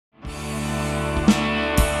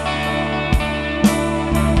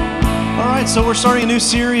right, so we're starting a new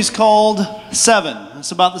series called Seven.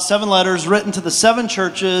 It's about the 7 letters written to the 7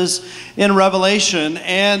 churches in Revelation.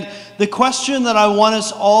 And the question that I want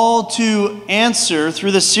us all to answer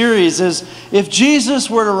through this series is, if Jesus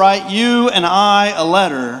were to write you and I a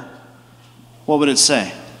letter, what would it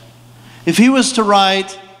say? If he was to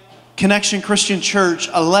write Connection Christian Church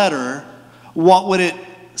a letter, what would it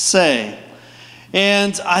say?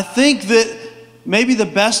 And I think that maybe the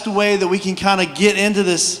best way that we can kind of get into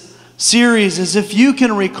this series is if you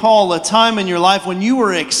can recall a time in your life when you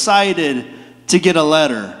were excited to get a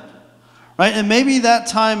letter, right? And maybe that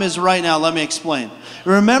time is right now. Let me explain.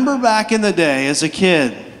 Remember back in the day as a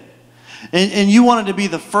kid, and you wanted to be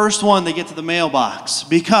the first one to get to the mailbox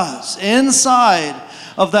because inside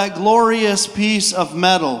of that glorious piece of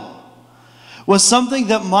metal was something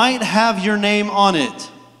that might have your name on it.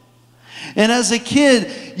 And as a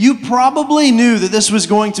kid, you probably knew that this was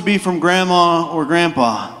going to be from grandma or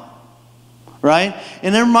grandpa, right?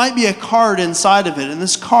 And there might be a card inside of it, and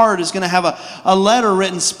this card is going to have a letter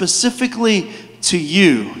written specifically to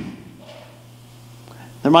you.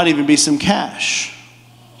 There might even be some cash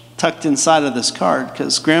tucked inside of this card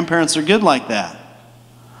because grandparents are good like that.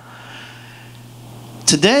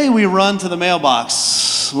 Today we run to the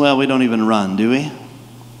mailbox. Well, we don't even run, do we?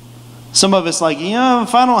 Some of us like,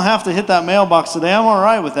 if I don't have to hit that mailbox today, I'm all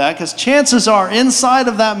right with that, because chances are inside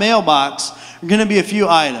of that mailbox are going to be a few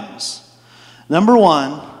items. Number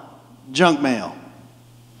 1, junk mail,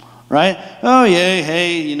 right? Oh, yeah,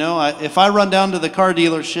 hey, if I run down to the car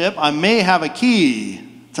dealership, I may have a key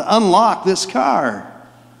to unlock this car.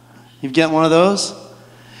 You've got one of those?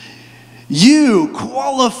 You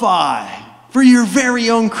qualify for your very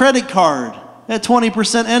own credit card at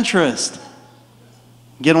 20% interest.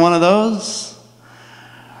 Get one of those,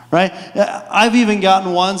 right? I've even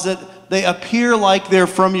gotten ones that they appear like they're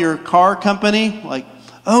from your car company. Like,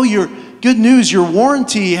 oh, good news, your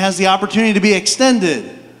warranty has the opportunity to be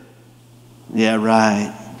extended. Yeah,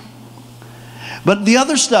 right. But the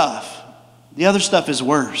other stuff is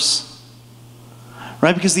worse,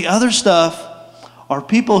 right? Because the other stuff are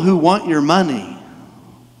people who want your money,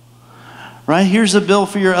 right? Here's a bill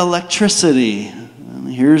for your electricity.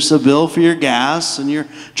 Here's a bill for your gas and your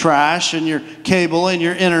trash and your cable and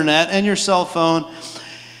your internet and your cell phone.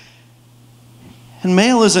 And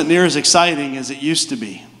mail isn't near as exciting as it used to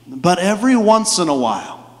be. But every once in a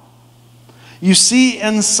while, you see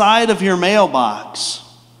inside of your mailbox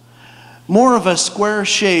more of a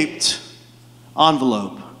square-shaped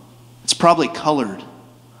envelope. It's probably colored.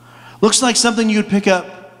 Looks like something you'd pick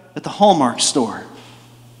up at the Hallmark store.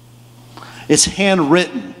 It's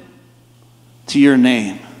handwritten to your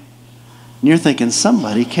name. And you're thinking,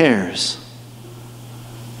 somebody cares,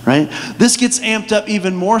 right? This gets amped up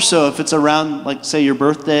even more so if it's around, like, say, your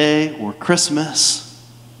birthday or Christmas.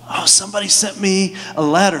 Oh, somebody sent me a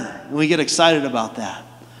letter, and we get excited about that.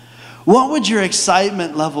 What would your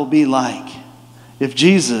excitement level be like if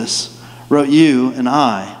Jesus wrote you and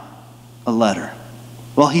I a letter?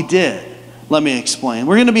 Well, he did. Let me explain.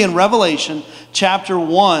 We're going to be in Revelation chapter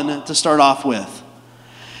 1 to start off with.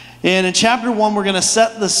 And in chapter 1, we're going to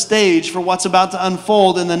set the stage for what's about to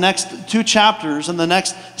unfold in the next 2 chapters and the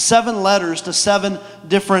next 7 letters to 7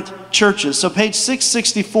 different churches. So page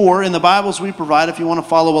 664 in the Bibles we provide if you want to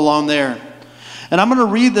follow along there. And I'm going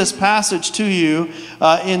to read this passage to you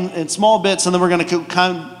in small bits, and then we're going to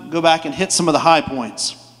kind of go back and hit some of the high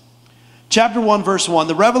points. Chapter 1, verse 1,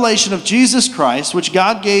 the revelation of Jesus Christ, which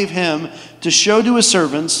God gave him to show to his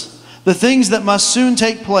servants the things that must soon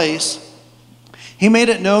take place. He made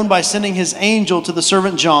it known by sending his angel to the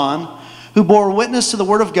servant John, who bore witness to the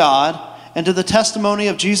word of God and to the testimony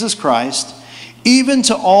of Jesus Christ, even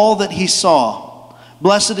to all that he saw.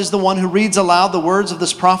 Blessed is the one who reads aloud the words of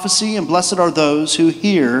this prophecy, and blessed are those who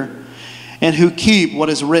hear and who keep what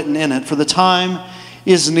is written in it, for the time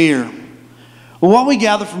is near. Well, what we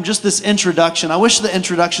gather from just this introduction, I wish the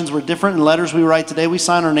introductions were different in letters we write today. We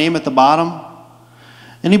sign our name at the bottom.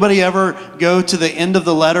 Anybody ever go to the end of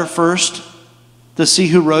the letter first to see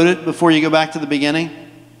who wrote it before you go back to the beginning?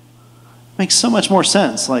 It makes so much more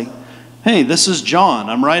sense. Like, hey, this is John.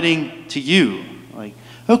 I'm writing to you. Like,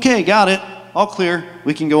 okay, got it. All clear.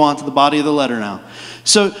 We can go on to the body of the letter now.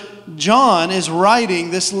 So John is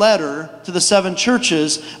writing this letter to the 7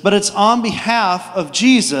 churches, but it's on behalf of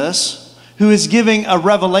Jesus, who is giving a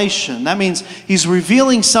revelation. That means he's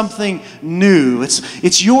revealing something new.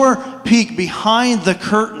 It's your peek behind the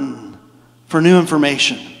curtain for new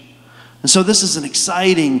information. And so this is an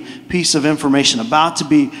exciting piece of information about to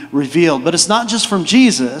be revealed. But it's not just from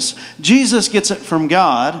Jesus. Jesus gets it from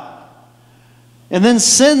God and then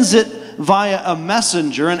sends it via a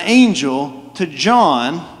messenger, an angel, to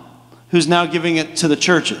John, who's now giving it to the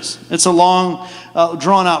churches. It's a long,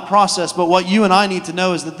 drawn-out process, but what you and I need to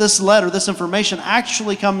know is that this letter, this information,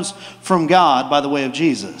 actually comes from God by the way of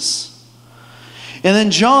Jesus. And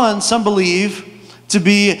then John, some believe to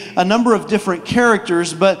be a number of different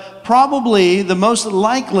characters, but probably the most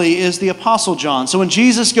likely is the Apostle John. So when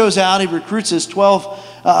Jesus goes out, he recruits his 12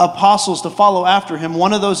 apostles to follow after him.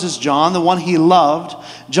 One of those is John, the one he loved.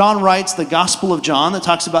 John writes the Gospel of John that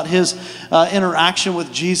talks about his interaction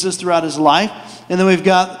with Jesus throughout his life. And then we've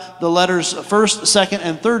got the letters 1st, 2nd,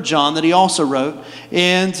 and 3rd John that he also wrote.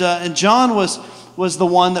 And John was the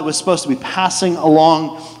one that was supposed to be passing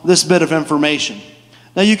along this bit of information.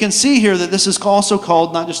 Now you can see here that this is also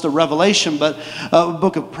called not just a revelation, but a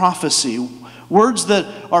book of prophecy. Words that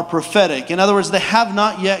are prophetic. In other words, they have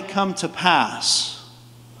not yet come to pass.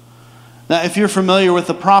 Now, if you're familiar with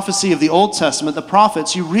the prophecy of the Old Testament, the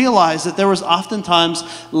prophets, you realize that there was oftentimes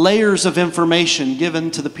layers of information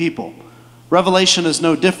given to the people. Revelation is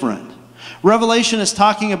no different. Revelation is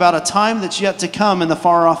talking about a time that's yet to come in the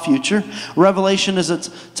far-off future. Revelation is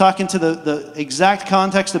talking to the exact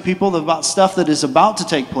context of people about stuff that is about to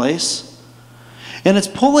take place. And it's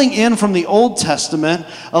pulling in from the Old Testament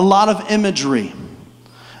a lot of imagery.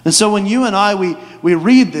 And so when you and I, we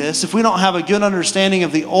read this, if we don't have a good understanding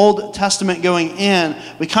of the Old Testament going in,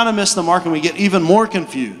 we kind of miss the mark and we get even more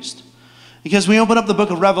confused. Because we open up the book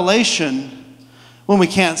of Revelation when we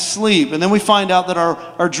can't sleep, and then we find out that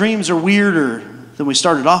our dreams are weirder than we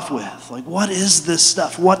started off with. Like, what is this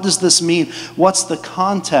stuff? What does this mean? What's the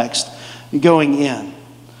context going in?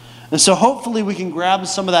 And so hopefully we can grab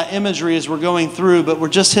some of that imagery as we're going through, but we're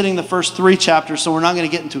just hitting the first 3 chapters, so we're not going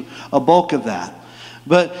to get into a bulk of that.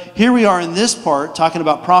 But here we are in this part, talking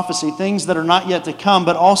about prophecy, things that are not yet to come,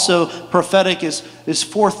 but also prophetic is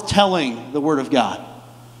forthtelling the Word of God.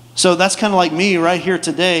 So that's kind of like me right here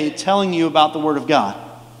today telling you about the Word of God.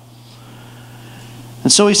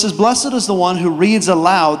 And so he says, blessed is the one who reads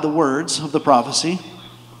aloud the words of the prophecy.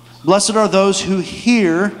 Blessed are those who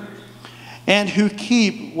hear and who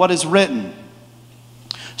keep what is written.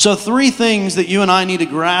 So 3 things that you and I need to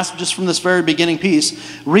grasp just from this very beginning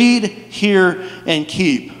piece. Read, hear, and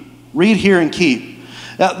keep. Read, hear, and keep.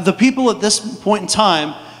 The people at this point in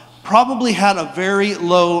time probably had a very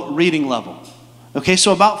low reading level. Okay,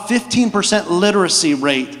 so about 15% literacy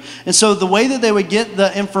rate. And so the way that they would get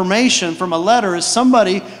the information from a letter is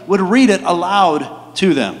somebody would read it aloud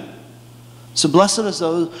to them. So blessed is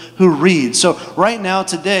those who read. So right now,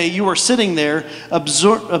 today, you are sitting there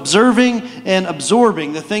observing and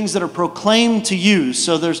absorbing the things that are proclaimed to you.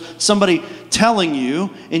 So there's somebody telling you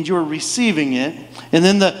and you're receiving it. And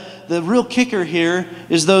then the real kicker here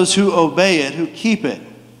is those who obey it, who keep it.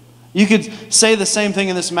 You could say the same thing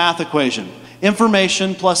in this math equation.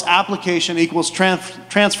 Information plus application equals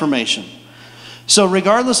transformation. So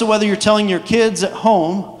regardless of whether you're telling your kids at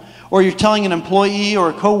home or you're telling an employee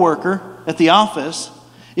or a coworker at the office,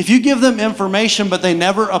 if you give them information but they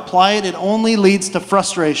never apply it, it only leads to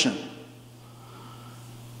frustration.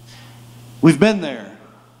 We've been there.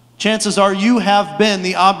 Chances are you have been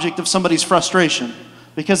the object of somebody's frustration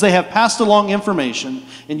because they have passed along information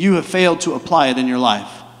and you have failed to apply it in your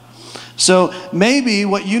life. So maybe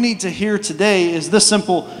what you need to hear today is this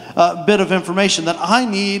simple bit of information that I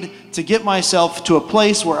need to get myself to a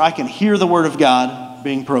place where I can hear the Word of God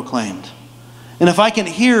being proclaimed. And if I can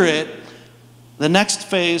hear it, the next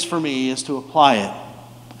phase for me is to apply it.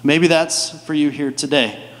 Maybe that's for you here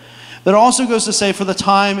today. But it also goes to say, for the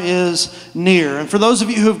time is near. And for those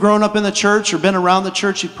of you who have grown up in the church or been around the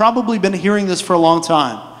church, you've probably been hearing this for a long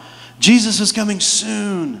time. Jesus is coming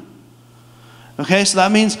soon. Okay, so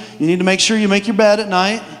that means you need to make sure you make your bed at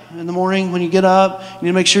night, in the morning when you get up. You need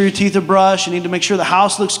to make sure your teeth are brushed. You need to make sure the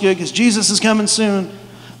house looks good because Jesus is coming soon.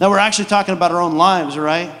 Now we're actually talking about our own lives,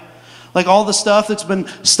 right? Like all the stuff that's been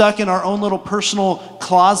stuck in our own little personal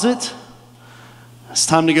closet. It's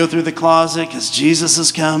time to go through the closet because Jesus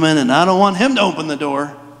is coming and I don't want him to open the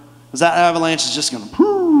door because that avalanche is just going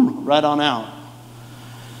to right on out.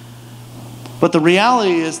 But the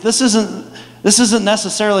reality is this isn't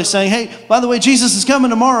necessarily saying, hey, by the way, Jesus is coming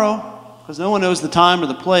tomorrow, because no one knows the time or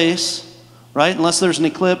the place, right? Unless there's an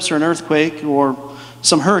eclipse or an earthquake or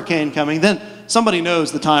some hurricane coming, then somebody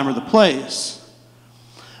knows the time or the place.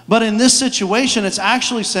 But in this situation, it's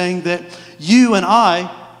actually saying that you and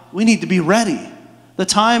I, we need to be ready. The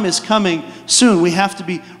time is coming soon. We have to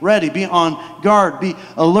be ready, be on guard, be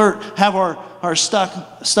alert, have our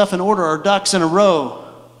stuff in order, our ducks in a row,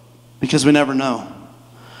 because we never know.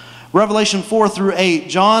 Revelation 4 through 8,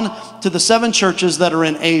 John to the 7 churches that are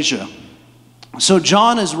in Asia. So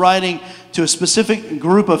John is writing to a specific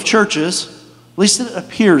group of churches, at least it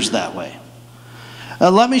appears that way.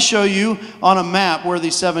 Let me show you on a map where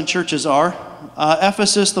these 7 churches are.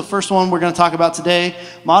 Ephesus, the first one we're going to talk about today,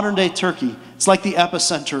 modern-day Turkey. It's like the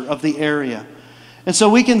epicenter of the area. And so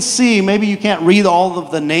we can see, maybe you can't read all of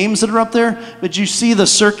the names that are up there, but you see the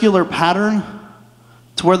circular pattern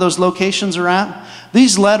to where those locations are at.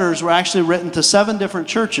 These letters were actually written to 7 different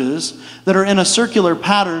churches that are in a circular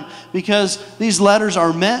pattern because these letters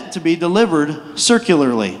are meant to be delivered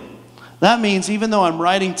circularly. That means even though I'm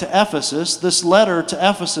writing to Ephesus, this letter to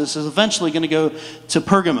Ephesus is eventually going to go to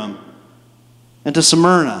Pergamum and to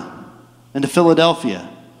Smyrna and to Philadelphia.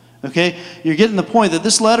 Okay? You're getting the point that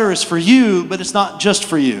this letter is for you, but it's not just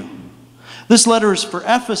for you. This letter is for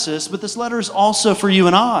Ephesus, but this letter is also for you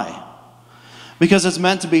and I because it's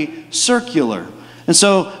meant to be circular. And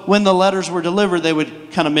so when the letters were delivered, they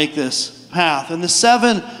would kind of make this path. And the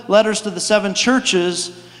 7 letters to the 7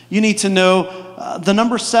 churches, you need to know the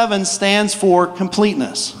number 7 stands for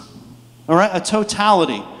completeness. All right? A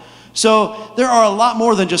totality. So there are a lot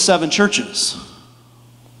more than just 7 churches.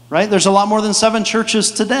 Right? There's a lot more than 7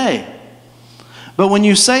 churches today. But when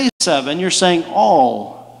you say 7, you're saying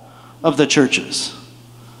all of the churches.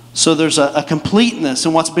 So there's a completeness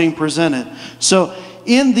in what's being presented. So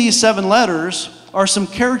in these 7 letters are some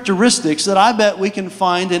characteristics that I bet we can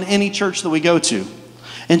find in any church that we go to.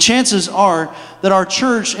 And chances are that our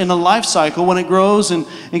church in a life cycle, when it grows and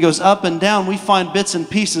it goes up and down, we find bits and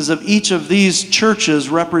pieces of each of these churches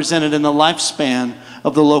represented in the lifespan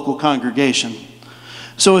of the local congregation.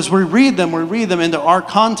 So as we read them into our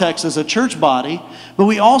context as a church body, but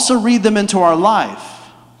we also read them into our life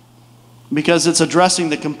because it's addressing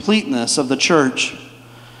the completeness of the church.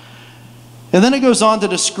 And then it goes on to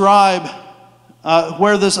describe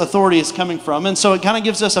where this authority is coming from. And so it kind of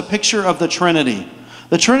gives us a picture of the Trinity.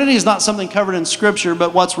 The Trinity is not something covered in Scripture,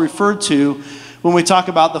 but what's referred to when we talk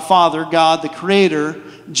about the Father, God, the Creator,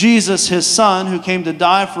 Jesus, His Son, who came to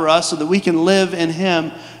die for us so that we can live in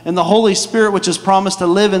Him, and the Holy Spirit, which is promised to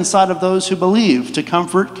live inside of those who believe, to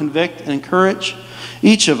comfort, convict, and encourage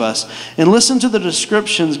each of us. And listen to the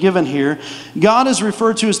descriptions given here. God is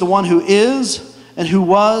referred to as the one who is, and who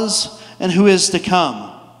was, and who is to come.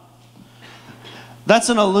 That's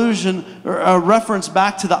an allusion or a reference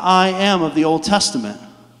back to the I am of the Old Testament.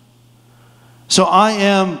 So I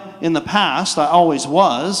am in the past, I always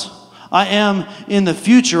was. I am in the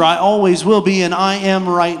future, I always will be, and I am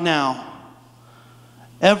right now.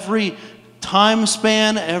 Every time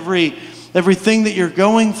span, everything that you're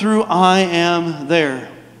going through, I am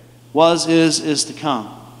there. Was, is to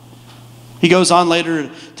come. He goes on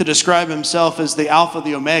later to describe himself as the Alpha,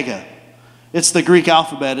 the Omega. It's the Greek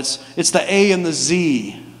alphabet. It's the A and the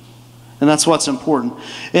Z. And that's what's important.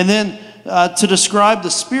 And then to describe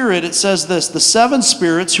the Spirit, it says this: the 7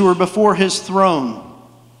 spirits who are before His throne.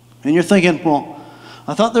 And you're thinking, well,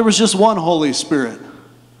 I thought there was just one Holy Spirit.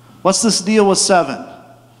 What's this deal with 7?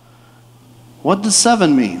 What does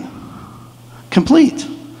 7 mean? Complete.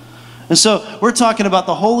 And so we're talking about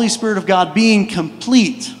the Holy Spirit of God being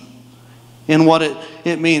complete in what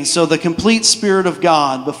it means. So the complete Spirit of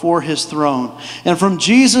God before His throne. And from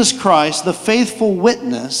Jesus Christ, the faithful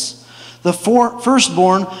witness, the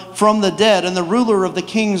firstborn from the dead and the ruler of the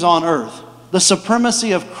kings on earth. The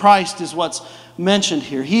supremacy of Christ is what's mentioned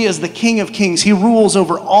here. He is the King of kings. He rules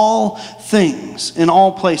over all things in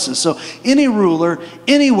all places. So any ruler,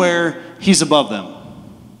 anywhere, He's above them.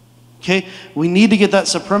 Okay? We need to get that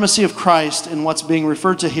supremacy of Christ in what's being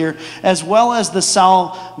referred to here, as well as the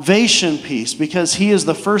salvation piece, because He is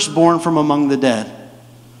the firstborn from among the dead.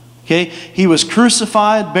 Okay? He was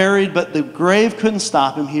crucified, buried, but the grave couldn't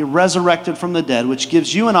stop Him. He resurrected from the dead, which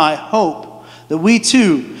gives you and I hope that we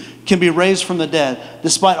too can be raised from the dead.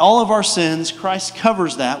 Despite all of our sins, Christ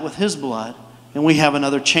covers that with His blood, and we have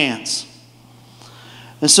another chance.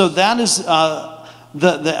 And so that is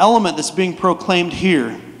the element that's being proclaimed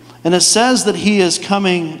here. And it says that He is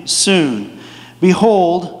coming soon.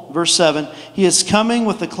 Behold, verse 7, He is coming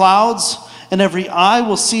with the clouds, and every eye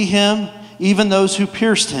will see Him, even those who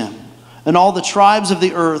pierced Him. And all the tribes of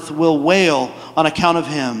the earth will wail on account of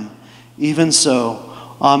Him. Even so,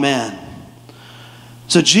 amen.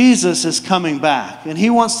 So Jesus is coming back. And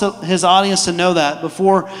He wants His audience to know that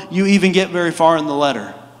before you even get very far in the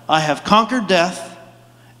letter. I have conquered death,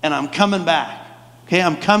 and I'm coming back. Okay,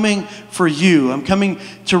 I'm coming for you. I'm coming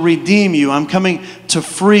to redeem you. I'm coming to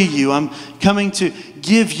free you. I'm coming to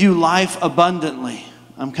give you life abundantly.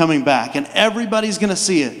 I'm coming back. And everybody's going to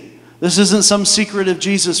see it. This isn't some secretive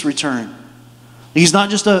Jesus return. He's not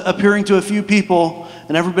just appearing to a few people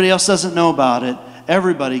and everybody else doesn't know about it.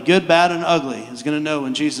 Everybody, good, bad, and ugly, is going to know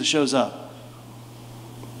when Jesus shows up.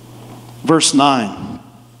 Verse 9.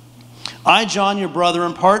 I, John, your brother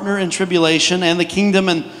and partner in tribulation and the kingdom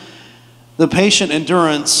and the patient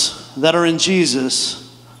endurance that are in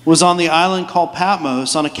Jesus, was on the island called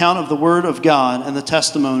Patmos on account of the word of God and the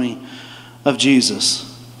testimony of Jesus.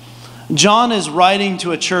 John is writing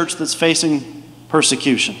to a church that's facing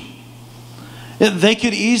persecution. They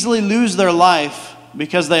could easily lose their life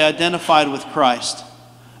because they identified with Christ,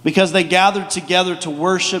 because they gathered together to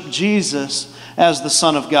worship Jesus as the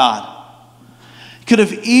Son of God. Could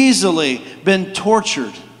have easily been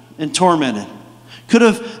tortured and tormented. Could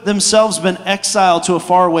have themselves been exiled to a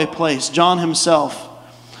faraway place. John himself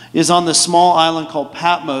is on this small island called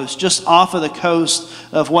Patmos, just off of the coast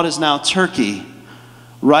of what is now Turkey,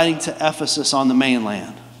 writing to Ephesus on the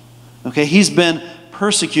mainland. Okay, he's been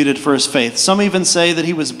persecuted for his faith. Some even say that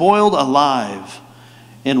he was boiled alive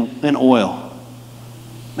in oil.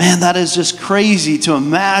 Man, that is just crazy to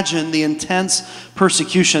imagine the intense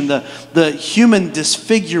persecution, the human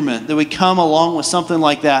disfigurement that would come along with something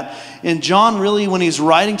like that. And John really, when he's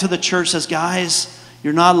writing to the church, says, guys,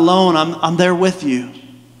 you're not alone. I'm there with you.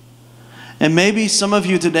 And maybe some of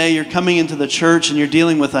you today, you're coming into the church and you're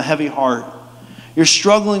dealing with a heavy heart. You're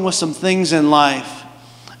struggling with some things in life.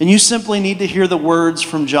 And you simply need to hear the words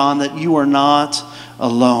from John that you are not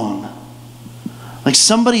alone. Like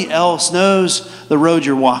somebody else knows the road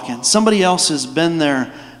you're walking. Somebody else has been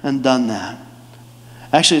there and done that.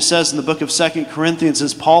 Actually, it says in the book of 2 Corinthians,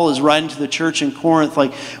 as Paul is writing to the church in Corinth,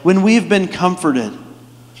 like, when we've been comforted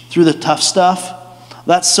through the tough stuff,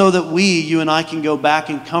 that's so that you and I can go back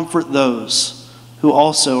and comfort those who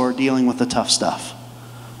also are dealing with the tough stuff.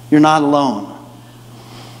 You're not alone.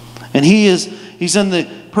 And he's in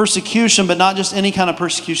the persecution, but not just any kind of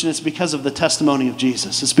persecution. It's because of the testimony of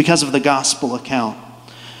Jesus. It's because of the gospel account.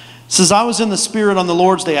 It says, I was in the Spirit on the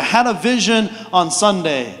Lord's day. I had a vision on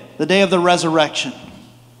Sunday, the day of the resurrection.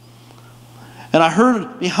 And I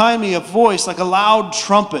heard behind me a voice like a loud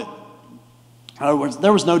trumpet. In other words,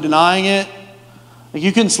 there was no denying it. Like,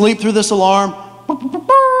 you can sleep through this alarm.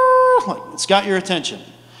 It's got your attention.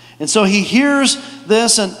 And so he hears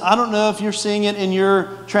this, and I don't know if you're seeing it in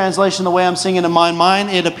your translation the way I'm seeing it in mine. Mine,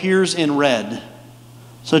 it appears in red.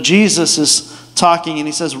 So Jesus is talking, and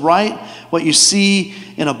he says, write what you see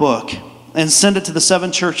in a book and send it to the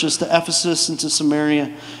 7 churches, to Ephesus and to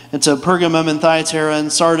Samaria and to Pergamum and Thyatira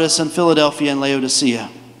and Sardis and Philadelphia and Laodicea.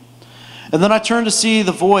 And then I turned to see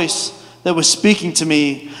the voice that was speaking to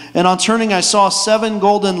me, and on turning I saw 7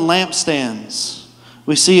 golden lampstands.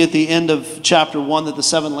 We see at the end of chapter 1 that the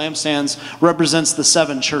 7 lampstands represents the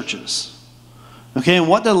 7 churches. Okay, and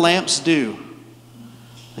what do lamps do?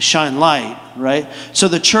 They shine light, right? So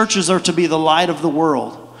the churches are to be the light of the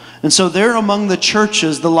world. And so there among the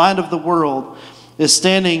churches, the light of the world, is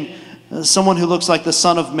standing someone who looks like the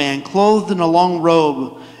Son of Man, clothed in a long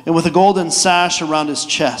robe and with a golden sash around his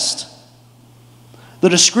chest. The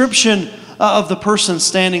description of the person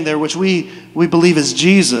standing there, which we believe is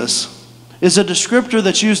Jesus, is a descriptor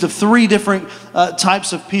that's used of 3 different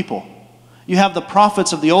types of people. You have the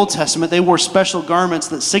prophets of the Old Testament. They wore special garments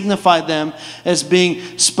that signified them as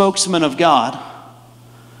being spokesmen of God.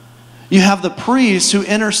 You have the priests who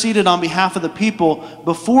interceded on behalf of the people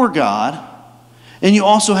before God. And you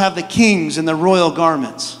also have the kings in their royal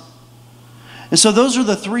garments. And so those are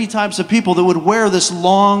the 3 types of people that would wear this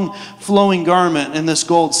long flowing garment and this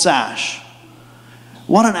gold sash.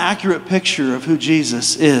 What an accurate picture of who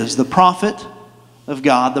Jesus is. The prophet of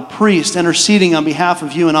God, the priest interceding on behalf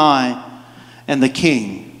of you and I, and the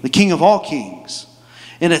king of all kings.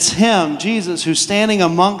 And it's him, Jesus, who's standing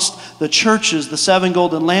amongst the churches, the 7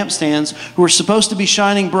 golden lampstands, who are supposed to be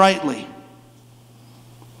shining brightly.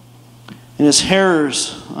 And his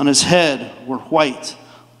hairs on his head were white,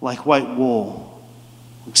 like white wool,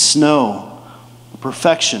 like snow,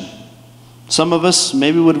 perfection. Some of us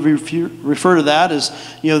maybe would refer to that as,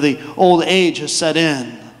 the old age has set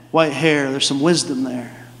in. White hair, there's some wisdom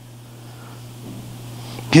there.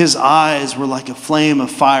 His eyes were like a flame of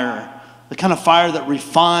fire, the kind of fire that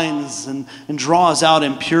refines and draws out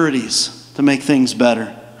impurities to make things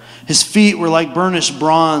better. His feet were like burnished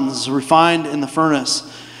bronze, refined in the furnace.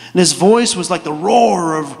 And his voice was like the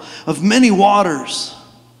roar of many waters.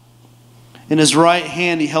 In his right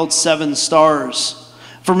hand he held 7 stars.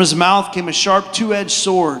 From his mouth came a sharp 2-edged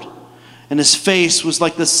sword, and his face was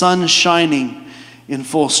like the sun shining in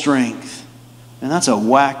full strength. And that's a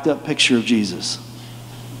whacked up picture of Jesus.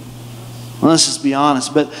 Well, let's just be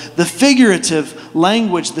honest. But the figurative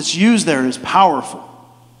language that's used there is powerful.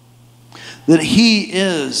 That he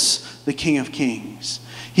is the King of Kings.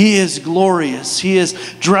 He is glorious. He is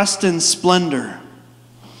dressed in splendor.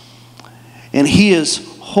 And he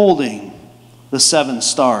is holding the 7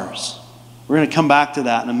 stars. We're going to come back to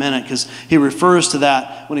that in a minute because he refers to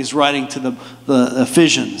that when he's writing to the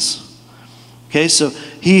Ephesians. Okay, so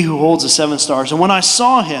he who holds the 7 stars. And when I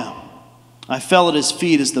saw him, I fell at his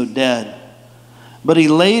feet as though dead. But he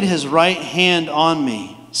laid his right hand on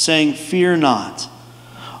me, saying, "Fear not.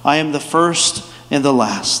 I am the first and the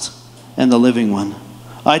last and the living one.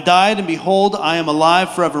 I died, and behold, I am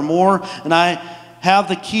alive forevermore, and I have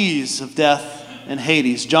the keys of death and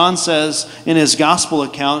Hades." John says in his gospel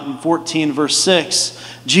account in 14 verse 6,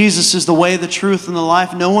 Jesus is the way, the truth, and the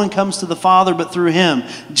life. No one comes to the Father but through him.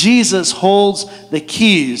 Jesus holds the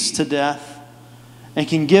keys to death and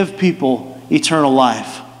can give people eternal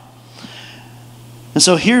life. And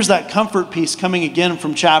so here's that comfort piece coming again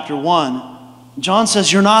from chapter 1. John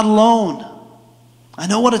says, you're not alone. I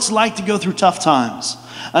know what it's like to go through tough times.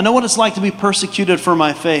 I know what it's like to be persecuted for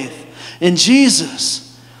my faith. And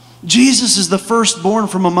Jesus is the firstborn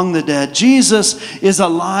from among the dead. Jesus is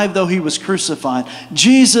alive though he was crucified.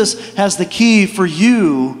 Jesus has the key for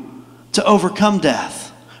you to overcome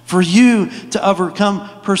death, for you to overcome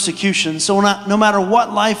persecution. So no matter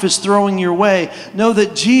what life is throwing your way, know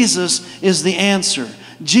that Jesus is the answer.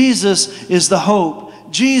 Jesus is the hope.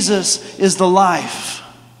 Jesus is the life.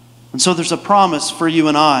 And so there's a promise for you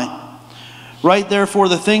and I. Write therefore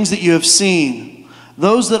the things that you have seen,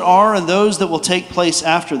 those that are and those that will take place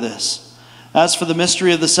after this. As for the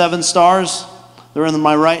mystery of the 7 stars, they're in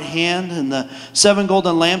my right hand, and the 7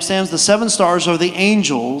 golden lampstands. The 7 stars are the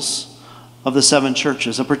angels of the 7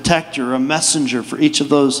 churches, a protector, a messenger for each of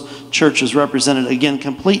those churches, represented, again,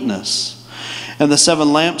 completeness. And the 7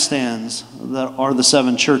 lampstands that are the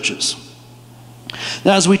 7 churches.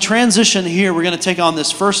 Now, as we transition here, we're going to take on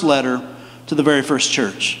this first letter to the very first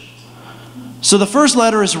church. So the first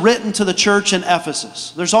letter is written to the church in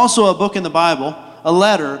Ephesus. There's also a book in the Bible, a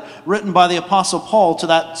letter written by the Apostle Paul to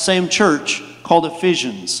that same church called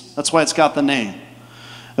Ephesians. That's why it's got the name.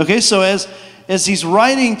 Okay, so as he's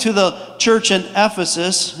writing to the church in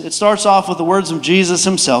Ephesus, it starts off with the words of Jesus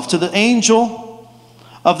himself. To the angel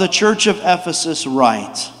of the church of Ephesus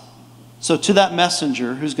write. So to that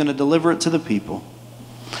messenger who's going to deliver it to the people,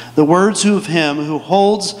 the words of him who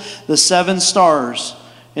holds the 7 stars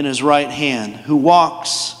in his right hand, who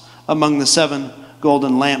walks among the 7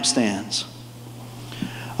 golden lampstands.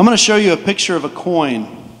 I'm going to show you a picture of a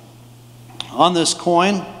coin. On this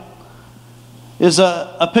coin is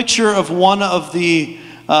a picture of one of the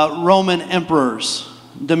Roman emperors,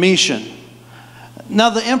 Domitian.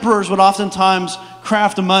 Now the emperors would oftentimes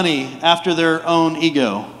craft money after their own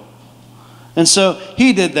ego. And so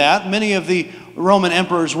he did that. Many of the Roman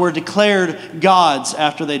emperors were declared gods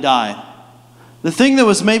after they died. The thing that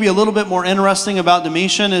was maybe a little bit more interesting about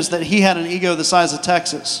Domitian is that he had an ego the size of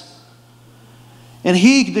Texas. And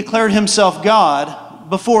he declared himself God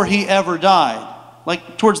before he ever died,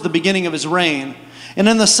 like towards the beginning of his reign. And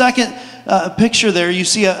in the second picture there, you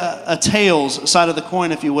see a tails side of the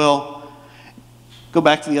coin, if you will. Go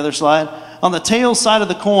back to the other slide. On the tails side of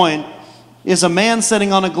the coin is a man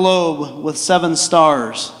sitting on a globe with 7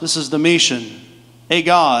 stars. This is Domitian, a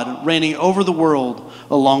god reigning over the world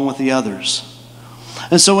along with the others.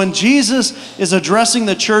 And so when Jesus is addressing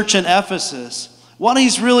the church in Ephesus, what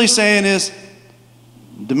he's really saying is,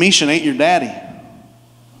 Domitian ain't your daddy.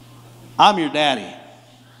 I'm your daddy.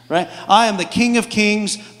 Right? I am the King of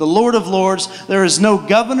Kings, the Lord of Lords. There is no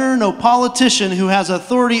governor, no politician who has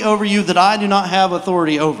authority over you that I do not have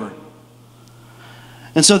authority over.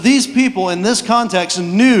 And so these people in this context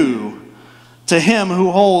knew to him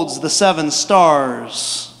who holds the 7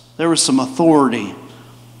 stars, there was some authority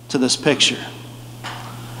to this picture.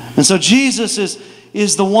 And so Jesus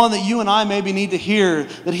is the one that you and I maybe need to hear,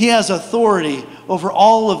 that he has authority over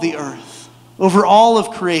all of the earth, over all of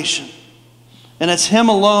creation. And it's him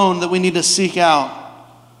alone that we need to seek out.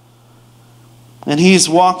 And he's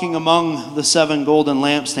walking among the 7 golden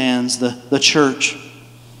lampstands, the church.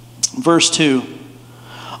 Verse 2.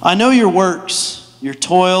 I know your works, your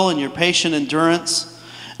toil and your patient endurance,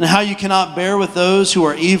 and how you cannot bear with those who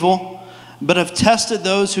are evil, but have tested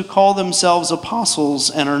those who call themselves apostles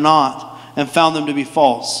and are not, and found them to be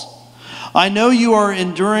false. I know you are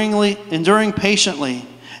enduring patiently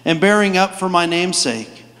and bearing up for my name's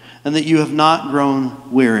sake, and that you have not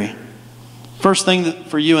grown weary. First thing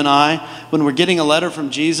for you and I, when we're getting a letter from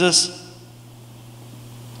Jesus,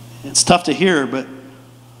 it's tough to hear, but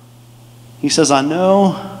he says, I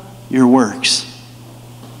know your works.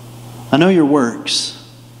 I know your works.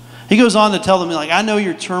 He goes on to tell them, like, I know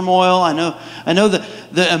your turmoil. I know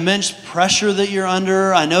the immense pressure that you're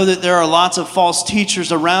under. I know that there are lots of false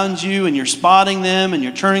teachers around you, and you're spotting them and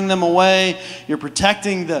you're turning them away. You're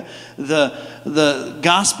protecting the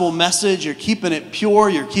gospel message. You're keeping it pure.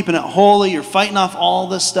 You're keeping it holy. You're fighting off all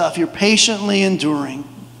this stuff. You're patiently enduring.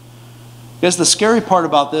 Because the scary part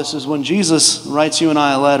about this is when Jesus writes you and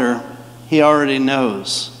I a letter, he already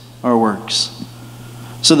knows our works.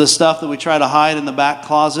 So the stuff that we try to hide in the back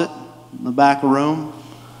closet, in the back room,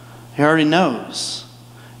 he already knows.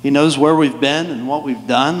 He knows where we've been and what we've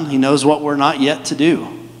done. He knows what we're not yet to do.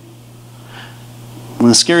 And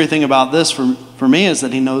the scary thing about this for me is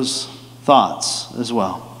that he knows thoughts as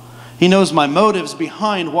well. He knows my motives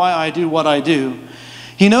behind why I do what I do.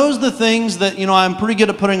 He knows the things that, I'm pretty good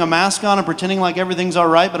at putting a mask on and pretending like everything's all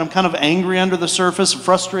right, but I'm kind of angry under the surface,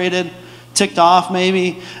 frustrated, ticked off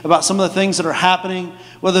maybe about some of the things that are happening,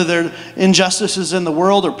 whether they're injustices in the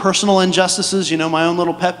world or personal injustices, my own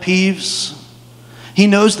little pet peeves. He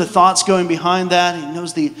knows the thoughts going behind that. He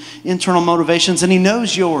knows the internal motivations, and he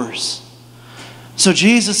knows yours. So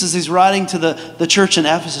Jesus, as he's writing to the church in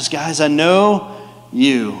Ephesus, guys, I know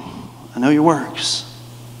you. I know your works.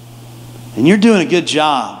 And you're doing a good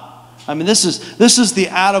job. I mean, this is the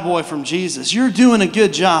attaboy from Jesus. You're doing a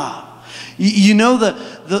good job. You know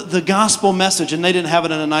the gospel message, and they didn't have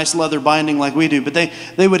it in a nice leather binding like we do, but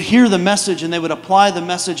they would hear the message and they would apply the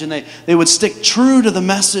message, and they would stick true to the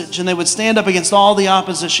message, and they would stand up against all the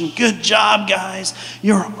opposition. Good job, guys.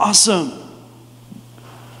 You're awesome.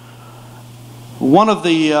 One of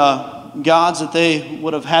the gods that they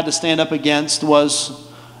would have had to stand up against was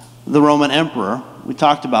the Roman emperor. We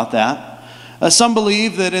talked about that. Some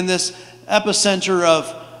believe that in this epicenter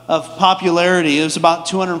of popularity, it was about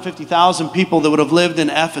 250,000 people that would have lived in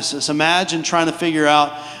Ephesus. Imagine trying to figure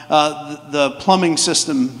out the plumbing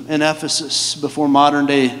system in Ephesus before modern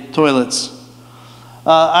day toilets.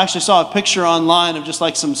 I actually saw a picture online of just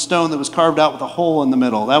like some stone that was carved out with a hole in the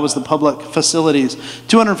middle. That was the public facilities.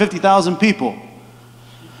 250,000 people.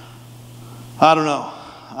 I don't know.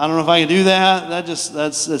 I don't know if I can do that.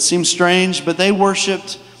 That seems strange. But they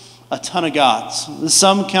worshipped a ton of gods.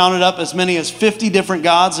 Some counted up as many as 50 different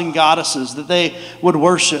gods and goddesses that they would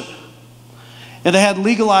worship. And they had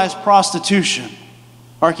legalized prostitution.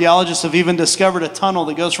 Archaeologists have even discovered a tunnel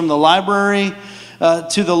that goes from the library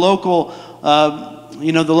to the local,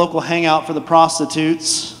 the local hangout for the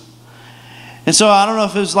prostitutes. And so I don't know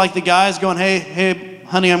if it was like the guys going, hey,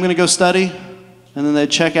 honey, I'm going to go study. And then they'd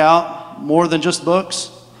check out more than just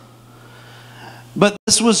books. But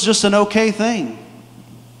this was just an okay thing.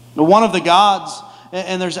 One of the gods,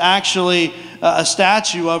 and there's actually a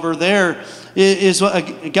statue over there, is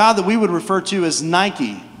a god that we would refer to as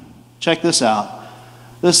Nike. Check this out.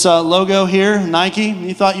 This logo here, Nike,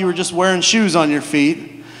 you thought you were just wearing shoes on your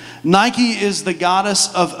feet. Nike is the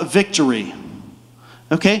goddess of victory.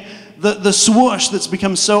 Okay? The swoosh that's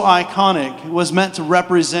become so iconic was meant to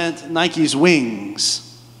represent Nike's wings.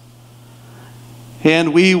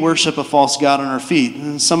 And we worship a false god on our feet.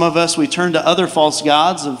 And some of us, we turn to other false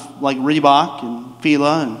gods of like Reebok and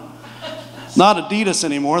Fila, and not Adidas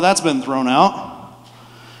anymore. That's been thrown out.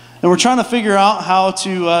 And we're trying to figure out how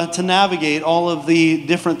to navigate all of the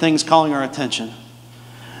different things calling our attention.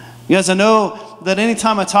 You guys, I know that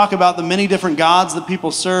anytime I talk about the many different gods that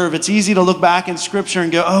people serve, it's easy to look back in Scripture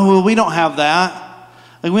and go, oh, well, we don't have that.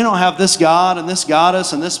 Like, we don't have this god and this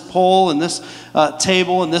goddess and this pole and this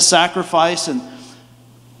table and this sacrifice. And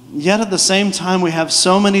yet at the same time, we have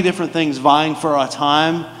so many different things vying for our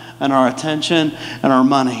time and our attention and our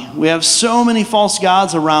money. We have so many false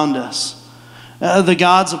gods around us. The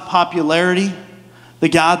gods of popularity, the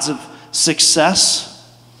gods of success,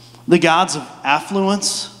 the gods of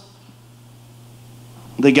affluence,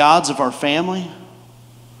 the gods of our family,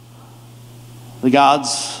 the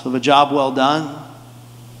gods of a job well done,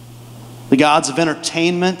 the gods of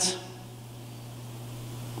entertainment.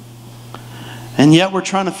 And yet we're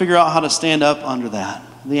trying to figure out how to stand up under that.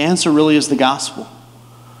 The answer really is the gospel,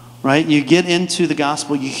 right? You get into the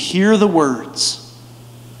gospel, you hear the words,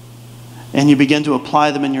 and you begin to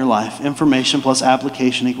apply them in your life. Information plus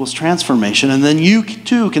application equals transformation. And then you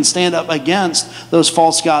too can stand up against those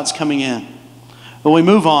false gods coming in. But we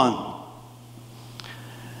move on.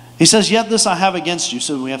 He says, yet this I have against you.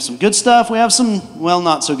 So we have some good stuff. We have some,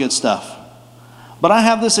 not so good stuff. But I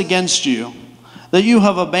have this against you, that you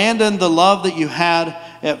have abandoned the love that you had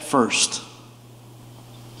at first.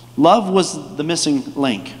 Love was the missing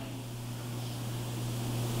link.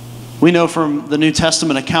 We know from the New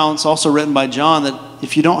Testament accounts, also written by John, that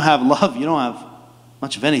if you don't have love, you don't have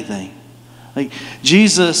much of anything. Like,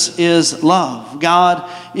 Jesus is love. God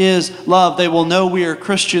is love. They will know we are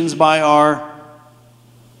Christians by our...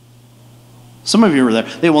 Some of you were there.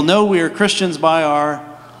 They will know we are Christians by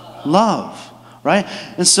our love, right?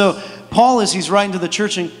 And so Paul, as he's writing to the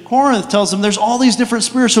church in Corinth, tells them there's all these different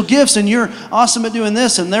spiritual gifts, and you're awesome at doing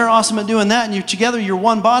this, and they're awesome at doing that, and you together you're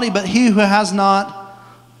one body, but he who has not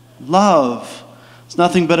love is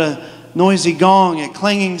nothing but a noisy gong, a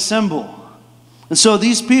clanging cymbal. And so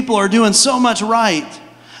these people are doing so much right.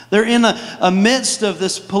 They're in a midst of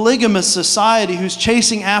this polygamous society who's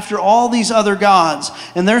chasing after all these other gods.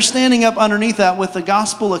 And they're standing up underneath that with the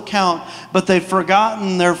gospel account, but they've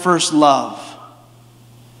forgotten their first love.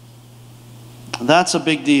 That's a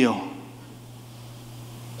big deal.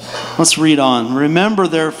 Let's read on. Remember,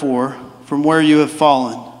 therefore, from where you have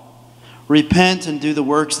fallen. Repent and do the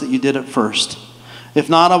works that you did at first. If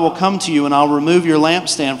not, I will come to you and I'll remove your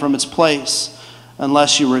lampstand from its place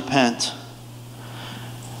unless you repent.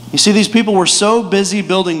 You see, these people were so busy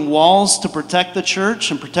building walls to protect the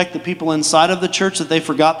church and protect the people inside of the church that they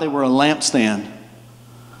forgot they were a lampstand.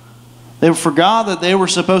 They forgot that they were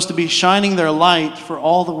supposed to be shining their light for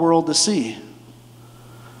all the world to see.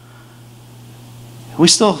 We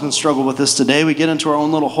still can struggle with this today. We get into our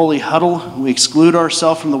own little holy huddle. We exclude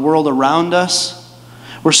ourselves from the world around us.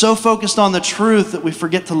 We're so focused on the truth that we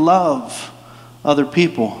forget to love other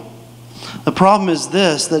people. The problem is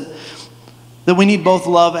this, that we need both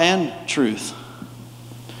love and truth.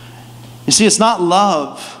 You see, it's not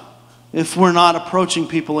love if we're not approaching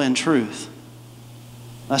people in truth.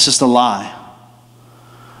 That's just a lie.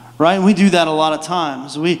 Right? We do that a lot of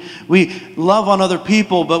times. We love on other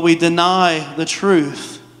people, but we deny the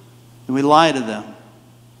truth. And we lie to them.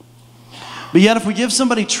 But yet if we give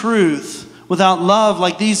somebody truth without love,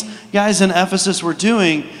 like these guys in Ephesus were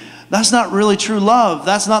doing, that's not really true love.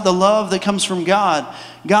 That's not the love that comes from God.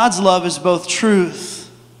 God's love is both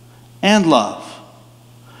truth and love.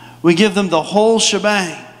 We give them the whole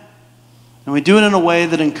shebang. And we do it in a way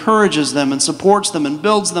that encourages them and supports them and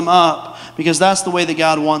builds them up, because that's the way that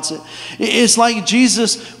God wants it. It's like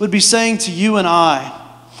Jesus would be saying to you and I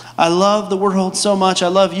love the world so much, I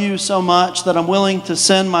love you so much that I'm willing to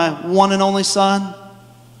send my one and only Son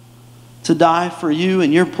to die for you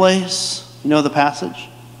in your place. You know the passage?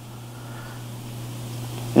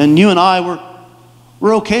 And you and I,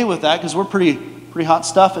 we're okay with that because we're pretty hot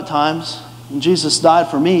stuff at times. And Jesus died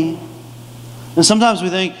for me. And sometimes we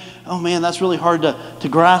think, oh man, that's really hard to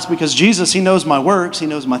grasp because Jesus, He knows my works, He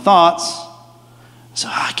knows my thoughts. So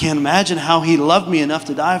I can't imagine how He loved me enough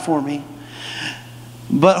to die for me.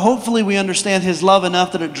 But hopefully we understand His love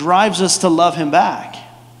enough that it drives us to love Him back.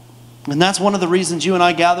 And that's one of the reasons you and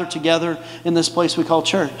I gather together in this place we call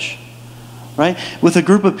church. Right? With a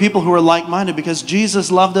group of people who are like-minded, because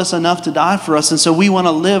Jesus loved us enough to die for us, and so we want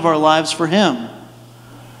to live our lives for Him.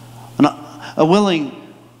 A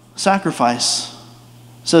willing sacrifice,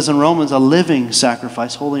 says in Romans, a living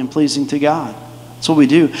sacrifice, holy and pleasing to God. That's what we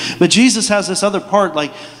do. But Jesus has this other part,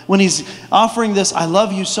 like when He's offering this, I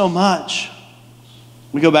love you so much.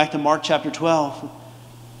 We go back to Mark chapter 12.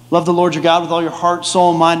 Love the Lord your God with all your heart,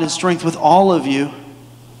 soul, mind, and strength, with all of you.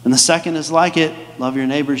 And the second is like it. Love your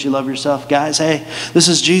neighbors, you love yourself. Guys, hey, this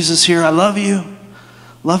is Jesus here. I love you.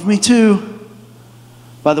 Love me too.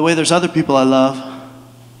 By the way, there's other people I love.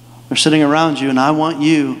 They're sitting around you, and I want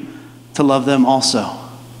you to love them also.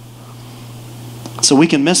 So we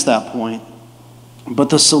can miss that point. But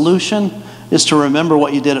the solution is to remember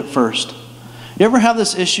what you did at first. You ever have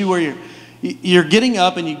this issue where you're getting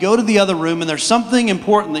up and you go to the other room and there's something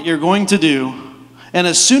important that you're going to do, and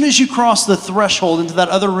as soon as you cross the threshold into that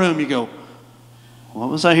other room, you go, what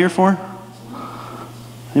was I here for?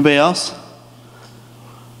 Anybody else?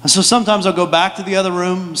 And so sometimes I'll go back to the other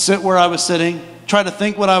room, sit where I was sitting, try to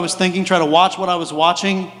think what I was thinking, try to watch what I was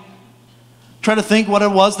watching, try to think what it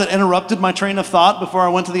was that interrupted my train of thought before I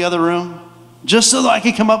went to the other room, just so that I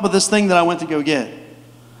could come up with this thing that I went to go get.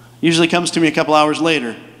 Usually comes to me a couple hours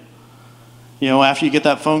later. You know, after you get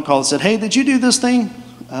that phone call that said, hey, did you do this thing?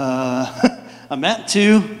 I meant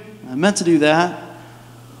to do that.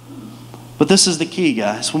 But this is the key,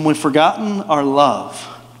 guys. When we've forgotten our love,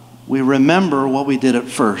 we remember what we did at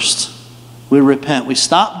first. We repent. We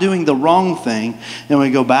stop doing the wrong thing and we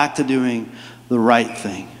go back to doing the right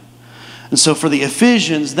thing. And so for the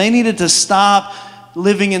Ephesians, they needed to stop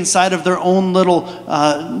living inside of their own little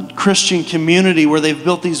Christian community where they've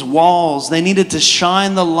built these walls. They needed to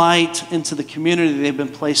shine the light into the community they've been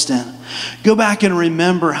placed in. Go back and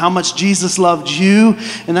remember how much Jesus loved you,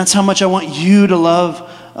 and that's how much I want you to love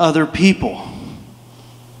other people.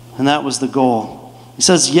 And that was the goal. He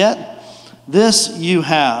says, yet this you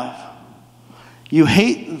have, You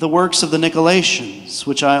hate the works of the Nicolaitans,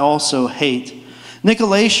 which I also hate.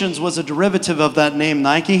 Nicolaitans was a derivative of that name,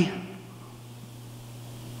 Nike.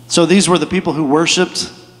 So these were the people who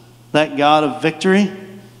worshiped that God of victory.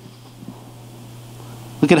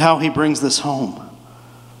 Look at how he brings this home.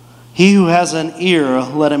 He who has an ear,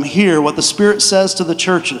 let him hear what the Spirit says to the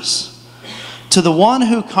churches. To the one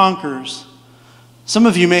who conquers, some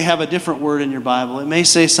of you may have a different word in your Bible. It may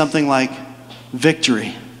say something like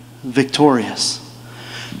victory, victorious.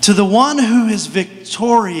 To the one who is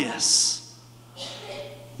victorious.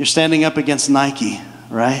 You're standing up against Nike,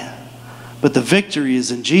 right? But the victory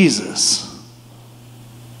is in Jesus.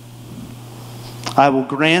 I will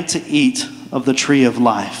grant to eat of the tree of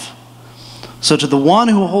life. So to the one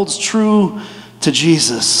who holds true to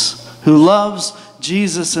Jesus, who loves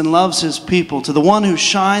Jesus and loves his people, to the one who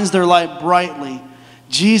shines their light brightly,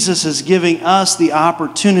 Jesus is giving us the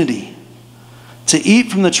opportunity to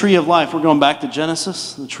eat from the tree of life. We're going back to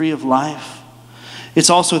Genesis, the tree of life. It's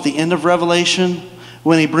also at the end of Revelation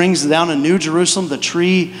when he brings down a new Jerusalem, the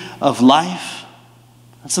tree of life.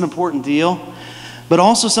 That's an important deal. But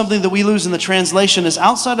also something that we lose in the translation is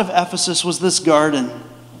outside of Ephesus was this garden.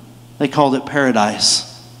 They called it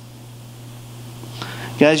paradise.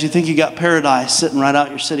 Guys, you think you got paradise sitting right out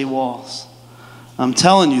your city walls. I'm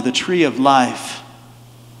telling you, the tree of life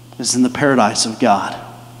is in the paradise of God.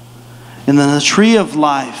 And then the tree of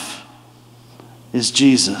life is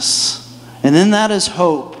Jesus. And in that is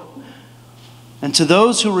hope. And to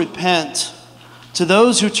those who repent, to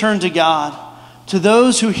those who turn to God, to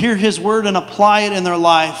those who hear his word and apply it in their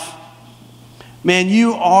life, man,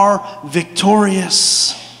 you are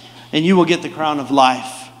victorious and you will get the crown of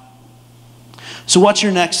life. So what's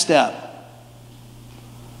your next step?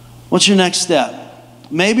 What's your next step?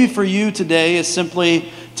 Maybe for you today is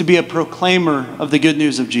simply to be a proclaimer of the good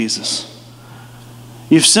news of Jesus.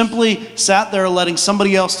 You've simply sat there letting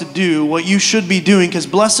somebody else to do what you should be doing, because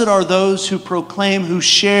blessed are those who proclaim, who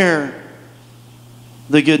share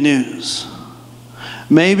the good news.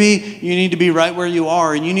 Maybe you need to be right where you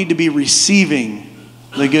are and you need to be receiving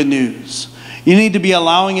the good news. You need to be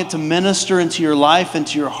allowing it to minister into your life,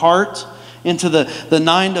 into your heart, into the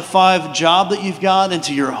 9-to-5 job that you've got,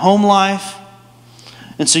 into your home life.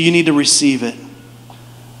 And so you need to receive it.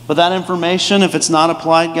 But that information, if it's not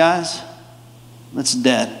applied, guys, it's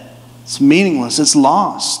dead. It's meaningless. It's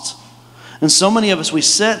lost. And so many of us, we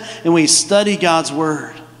sit and we study God's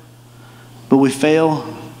word, but we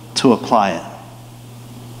fail to apply it.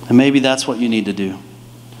 And maybe that's what you need to do.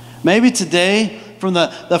 Maybe today, from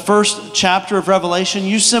the first chapter of Revelation,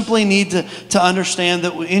 you simply need to understand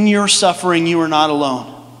that in your suffering, you are not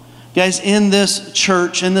alone. Guys, in this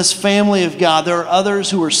church, in this family of God, there are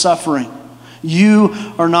others who are suffering. You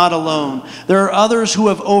are not alone. There are others who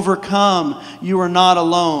have overcome. You are not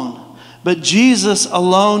alone. But Jesus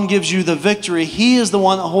alone gives you the victory. He is the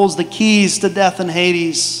one that holds the keys to death and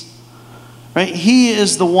Hades. Right? He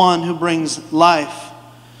is the one who brings life.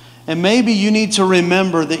 And maybe you need to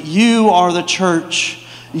remember that you are the church.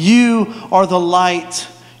 You are the light.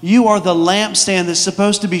 You are the lampstand that's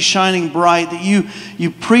supposed to be shining bright. That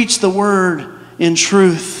you preach the word in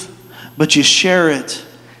truth, but you share it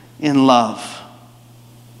in love.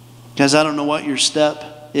 Guys, I don't know what your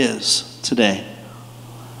step is today,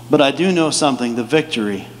 but I do know something. The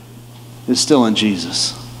victory is still in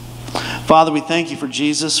Jesus. Father, we thank you for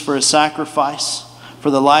Jesus, for his sacrifice, for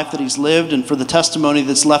the life that he's lived, and for the testimony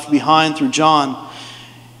that's left behind through John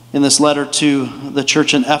in this letter to the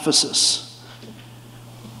church in Ephesus.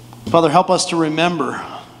 Father, help us to remember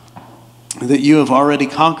that you have already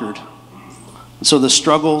conquered. So the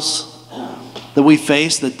struggles that we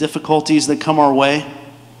face, the difficulties that come our way,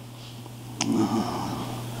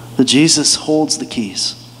 that Jesus holds the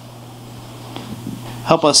keys.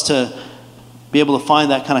 Help us to be able to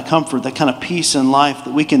find that kind of comfort, that kind of peace in life,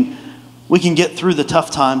 that we can get through the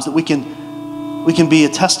tough times, that we can be a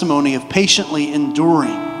testimony of patiently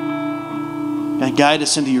enduring. God, guide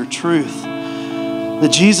us into your truth.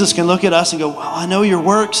 That Jesus can look at us and go, well, I know your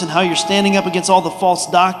works and how you're standing up against all the false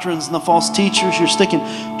doctrines and the false teachers. You're sticking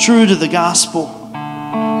true to the gospel.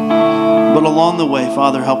 But along the way,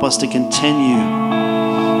 Father, help us to continue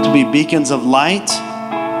to be beacons of light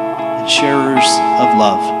and sharers of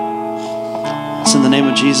love. It's in the name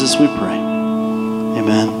of Jesus we pray.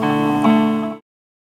 Amen.